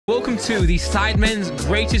Welcome to the Sidemen's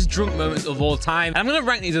greatest drunk moments of all time. And I'm going to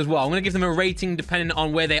rank these as well. I'm going to give them a rating depending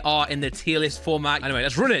on where they are in the tier list format. Anyway,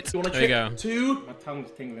 let's run it. There you go. My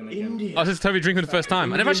tongue's tingling again. India. Oh, this is Toby drinking for the first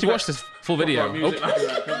time. I never actually watched this full video. Oh.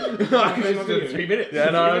 3 minutes. Yeah,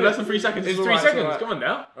 no, less than 3 seconds. It's 3 seconds. Right. Come on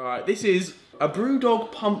now. All right, this is a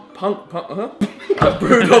Brewdog punk a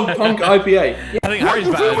Brewdog punk IPA. I think Harry's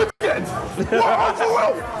bad.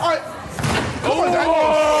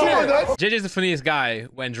 Oh, JJ's the funniest guy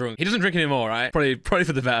when drunk. He doesn't drink anymore, right? Probably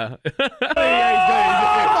for the better.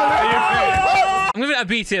 I'm giving it a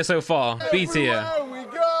B tier so far. B tier. Everywhere we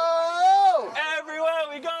go! Everywhere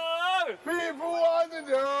we go! People want to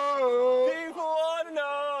know! People want to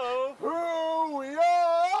know Who we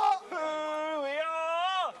are! who we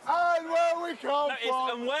are! And where we come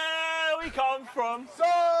from! And where we come from! So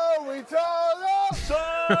we tell them! So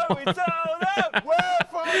we tell them! We're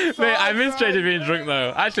from Mate, I miss JJ being drunk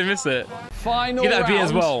though. I actually miss it. Final Give that a B round.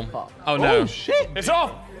 as well. Oh no. Oh shit! It's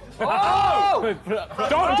off! Oh!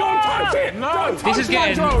 Don't touch it! No! This is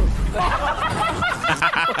getting...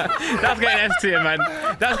 That's getting S tier, man.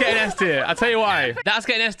 That's getting S tier. I'll tell you why. That's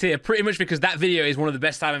getting S tier pretty much because that video is one of the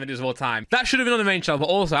best Sidemen videos of all time. That should have been on the main channel, but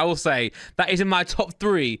also I will say that is in my top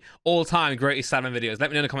 3 all-time greatest Sidemen videos.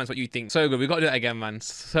 Let me know in the comments what you think. So good. We've got to do it again, man.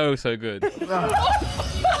 So good.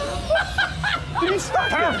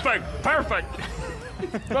 Perfect! Perfect!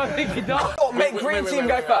 Make green team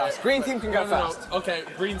go first. Green team can go first. Okay,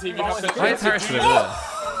 green team, you have to... Why is Harris over there?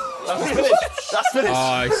 That's finished. That's finished.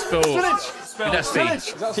 Oh, he spilled. That's C.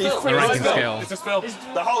 The ranking scale. It's a spill.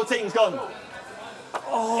 The whole team's gone.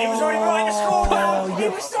 Oh, he was already writing the score down. He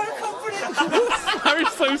was so confident.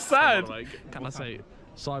 Harry's so sad. Can I say,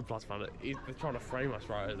 side plus man, they're trying to frame us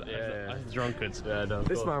right as drunkards. Yeah, no.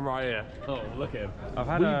 This man right here. Oh, look at him. I've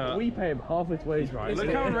had we pay him half his wage, right?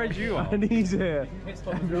 Look how red you are. And he's here.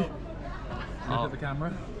 Look at the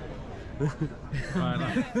camera.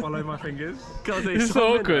 Right, follow my fingers. This is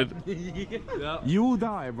so awkward. You will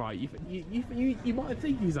die, right? You might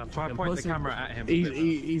think he's a Try and point the camera at him.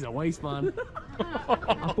 He's a waste man.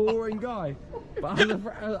 A boring guy. But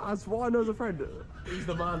as what I know as a friend, he's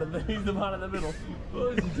the man in the middle.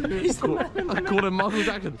 I called him Michael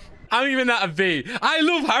Jackson. I'm giving that a B. I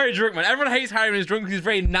love Harry drunk, man. Everyone hates Harry when he's drunk because he's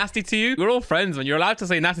very nasty to you. We're all friends, man. You're allowed to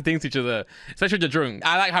say nasty things to each other, especially when you're drunk.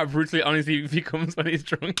 I like how brutally honest he becomes when he's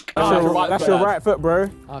drunk. That's your right foot, bro.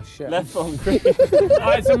 Oh shit. Left foot.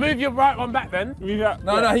 Alright, so move your right one back then.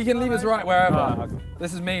 No, he can leave his right wherever.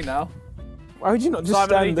 This is me now. Why would you not just Simon,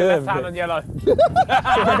 stand there? left hand on yellow.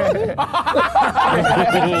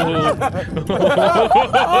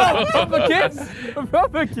 Proper kids.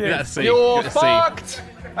 Proper kids. That's C. You're fucked!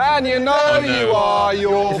 And you know you are,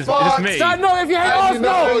 you're fucked! Is this me? Stand up if you hate And you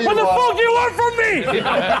Arsenal! know you What the are. fuck do you want from me?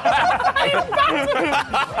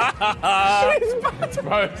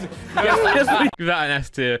 Give that an S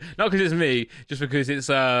tier. Not because it's me, just because it's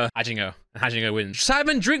Hajingo. Hajingo wins.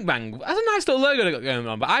 Sidemen Drink Bang. That's a nice little logo they got going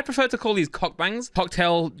on, but I prefer to call these cock bangs.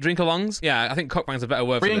 Cocktail drink-alongs. Yeah, I think cock bang's a better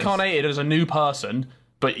word for this. Reincarnated as a new person,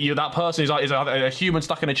 but that person is either a human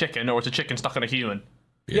stuck in a chicken or it's a chicken stuck in a human.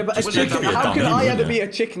 Yeah, but a chicken. How can I ever be a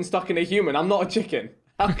chicken stuck in a human? I'm not a chicken.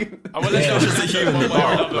 How can... It's just a human that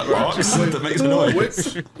barks that makes a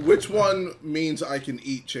noise. Which one means I can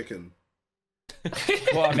eat chicken?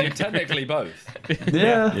 Well, I mean, technically both.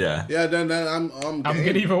 Yeah. Yeah, then I'm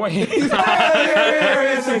Good either way.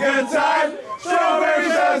 It's a good time. Strawberry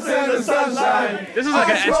shirts in the sunshine. This is like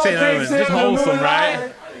an S tier moment. Just wholesome,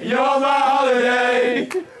 right? You're my holiday.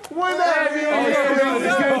 Whenever you're here, it's a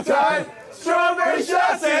good time. Strawberry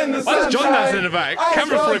shirts in the sunshine. Why is John dancing in the back?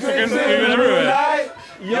 Camera flip fucking moving everywhere.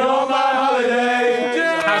 You're my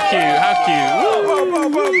holiday. How cute.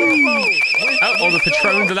 Oh, all the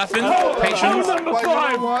patrons are laughing. Patrons.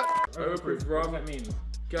 What? Overproof rum. What does that mean?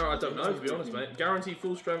 I don't know, to be honest, mate. Guaranteed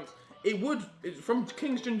full strength. It's from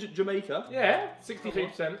Kingston, Jamaica. Yeah,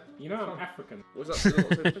 63%. You know I'm African. Was that not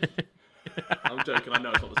the same place? I'm joking, I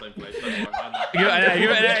know it's not the same place. That's why I know.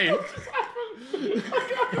 Give it an A.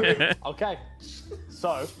 Okay,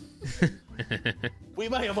 so we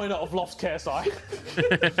may or may not have lost KSI.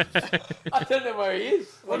 I don't know where he is.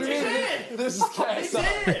 What do you mean? This is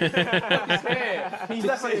KSI. He's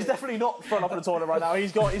definitely not front up in the toilet right now.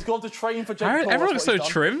 He's gone to train for Jake Paul. Everyone looks so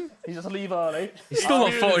trim. He's just leave early. He's still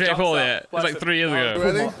not 40 Jake Paul yet. It was like 3 years ago.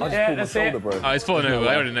 Ready? Yeah, that's it. Oh, he's falling over.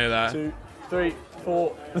 I already know that. 2, 3,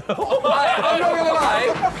 4. I'm not gonna lie.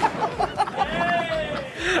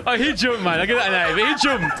 Oh, he jumped, man. I get that name. He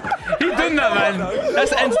jumped. He done that, man.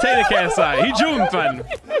 That's entertainer KSI. He jumped, man.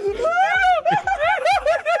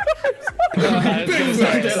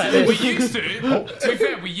 We used to. To be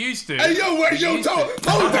fair, we used to. Hey, yo, wait, yo,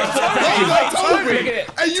 hold that, Toby.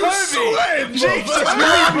 Hey, you sweating, Jesus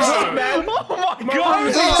Christ, man. Oh my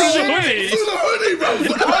God. To the hoodie, bro.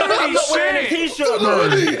 I'm not wearing a t-shirt, bro.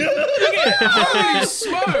 Look at it. Holy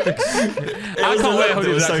smokes. I can't wear hoodies.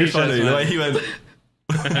 It was so funny the way he went.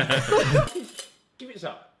 Give it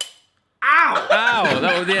up. Ow! Ow!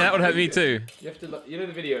 That would hurt me too. You have to, you know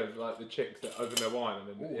the video of like the chicks that open their wine and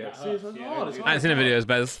then I haven't seen the videos,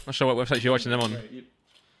 Bez. Not sure what website you're watching them on.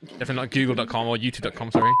 Definitely not Google.com or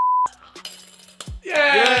YouTube.com. Sorry.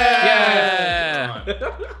 Yeah!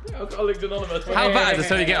 I've got linked anonymous. How bad does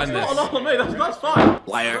Tony get on this? Not on me. That's fine.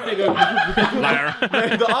 Liar. Liar.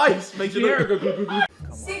 The ice makes the air go.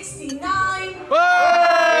 69. What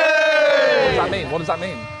does that mean? What does that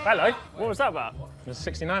mean? Hello. What was that about? It was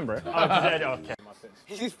 69, bro. Oh, okay.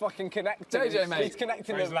 He's fucking connected. JJ, mate. He's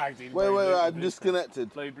connecting He's them. lagged. Wait, I'm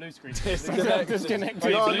disconnected. Blue screen. Disconnected.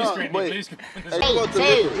 No, wait. 3,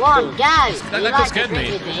 2, 1, go. That just scared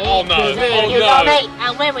me. Oh no. Oh no.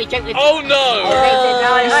 And when we drink with Oh no.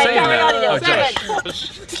 Carry on, little seven.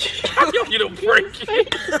 You little freak.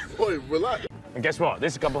 Wait, relax. And guess what?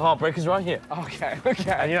 There's a couple of heartbreakers right here. Okay.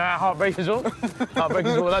 And you know how heartbreakers are?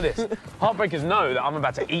 Heartbreakers are all like this. Heartbreakers know that I'm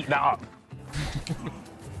about to eat that up.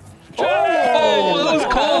 Oh, that was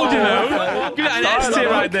cold, you know. Give that an S tier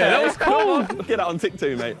right there. That was cold. Get that on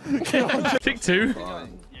TikTok, mate. TikTok.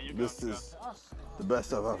 This is the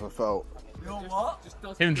best I've ever felt.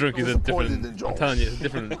 Him drunk is a different. I'm telling you, it's a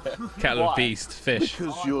different kettle of beast fish.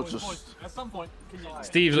 Because you're just...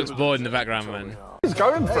 Steve looks bored in the background, man. He's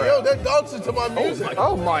going for Yo, it. they're dancing to my music.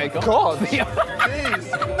 Oh my God.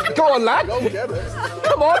 Jeez. Go on, lad. Go get it.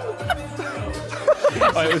 Come on.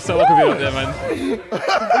 Oh, it was so awkward being up there, man.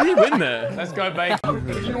 How did he win there? Let's go, babe.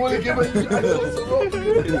 You want to give it...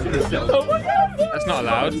 That's not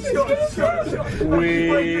allowed.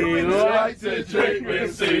 We like to drink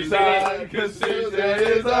with Suzanne, because Suzanne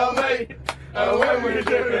is our mate. And when we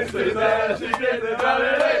drink with Suzanne, she gets it down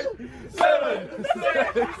in 8, 7,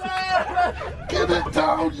 6, 7. Get it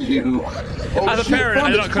down, you. As a parent,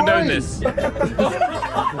 I do not condone this.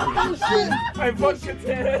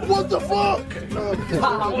 What the fuck?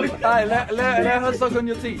 Hey, let her suck on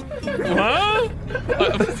your teeth. What?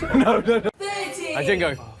 No. 30. I didn't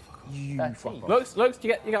go. Looks, do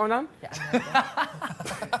you get one down?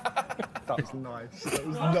 That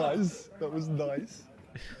was nice.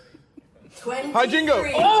 23. Hi, Jingo.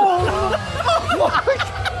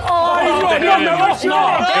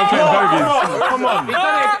 Come on.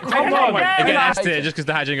 Again, S tier just because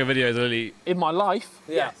the Hajinga video is really. In my life,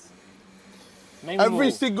 Yes. Every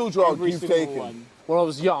single drug you've taken. when I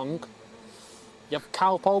was young, you have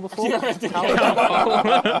Calpol before? I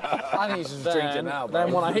need to drink it now, bro.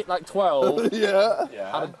 Then when I hit like 12, Yeah.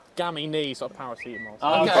 I had a gammy knee, so paracetamol.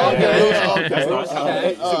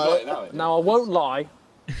 Okay. Now, I won't lie,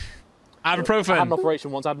 I had an Ibuprofen.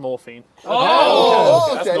 operation once, I had morphine.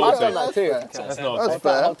 Oh, okay. I've done that too. That's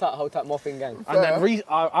fair. Hold that morphine gang. And then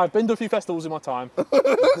I've been to a few festivals in my time,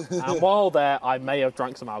 and while there, I may have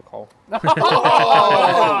drank some alcohol.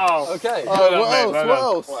 Oh, okay.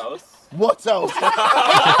 What else?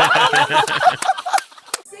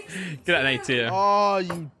 Get that an A tier. Oh,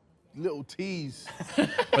 you little tease. But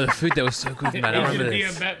the food there was so good, man. I remember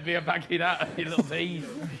this. Be a backy that, you little tease.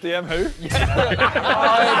 DM who? JJ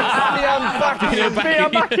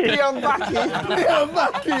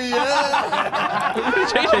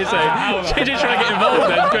trying to get involved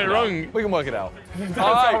there, it's going wrong. We can work it out. That's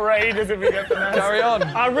outrageous if we get the next. Carry on.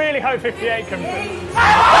 I really hope 58 can.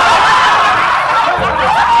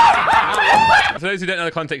 For those who don't know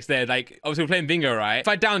the context there, like, obviously we're playing bingo, right? If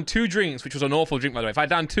I down 2 drinks, which was an awful drink, by the way, if I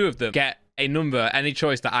down 2 of them, get a number, any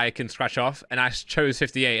choice that I can scratch off, and I chose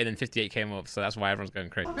 58, and then 58 came up, so that's why everyone's going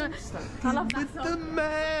crazy. The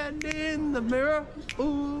man in the mirror.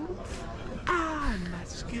 Ooh, I'm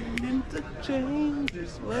asking him to change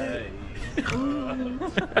his way. Ooh,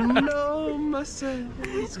 no, myself,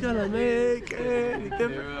 it's gonna make any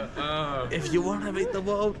difference. If you want to make the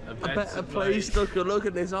world a better place, look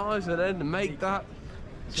in his eyes and then make that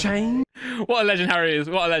change. What a legend Harry is.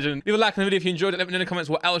 What a legend. Leave a like on the video if you enjoyed it. Let me know in the comments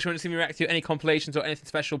what else you want to see me react to. Any compilations or anything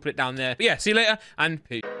special, put it down there. But yeah, see you later and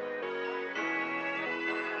peace.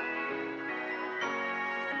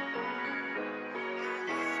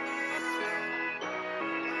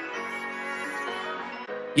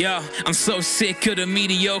 Yo, I'm so sick of the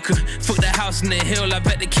mediocre. Fuck the house in the hill, I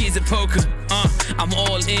bet the keys are poker. I'm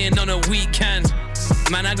all in on a weekend.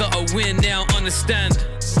 Man, I gotta win, they don't understand.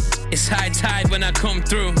 It's high tide when I come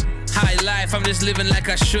through. High life, I'm just living like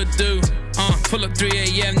I should do. Pull up 3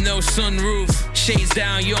 AM, no sunroof. Shades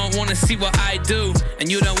down, you don't wanna see what I do, and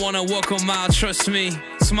you don't wanna walk a mile, trust me.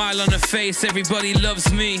 Smile on the face, everybody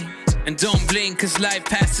loves me. And don't blink, cause life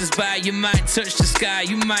passes by. You might touch the sky,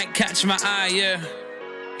 you might catch my eye, yeah.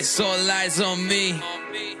 It's all eyes on me.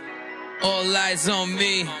 All eyes on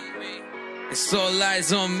me. It's all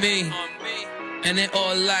eyes on me. And it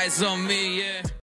all lies on me, yeah.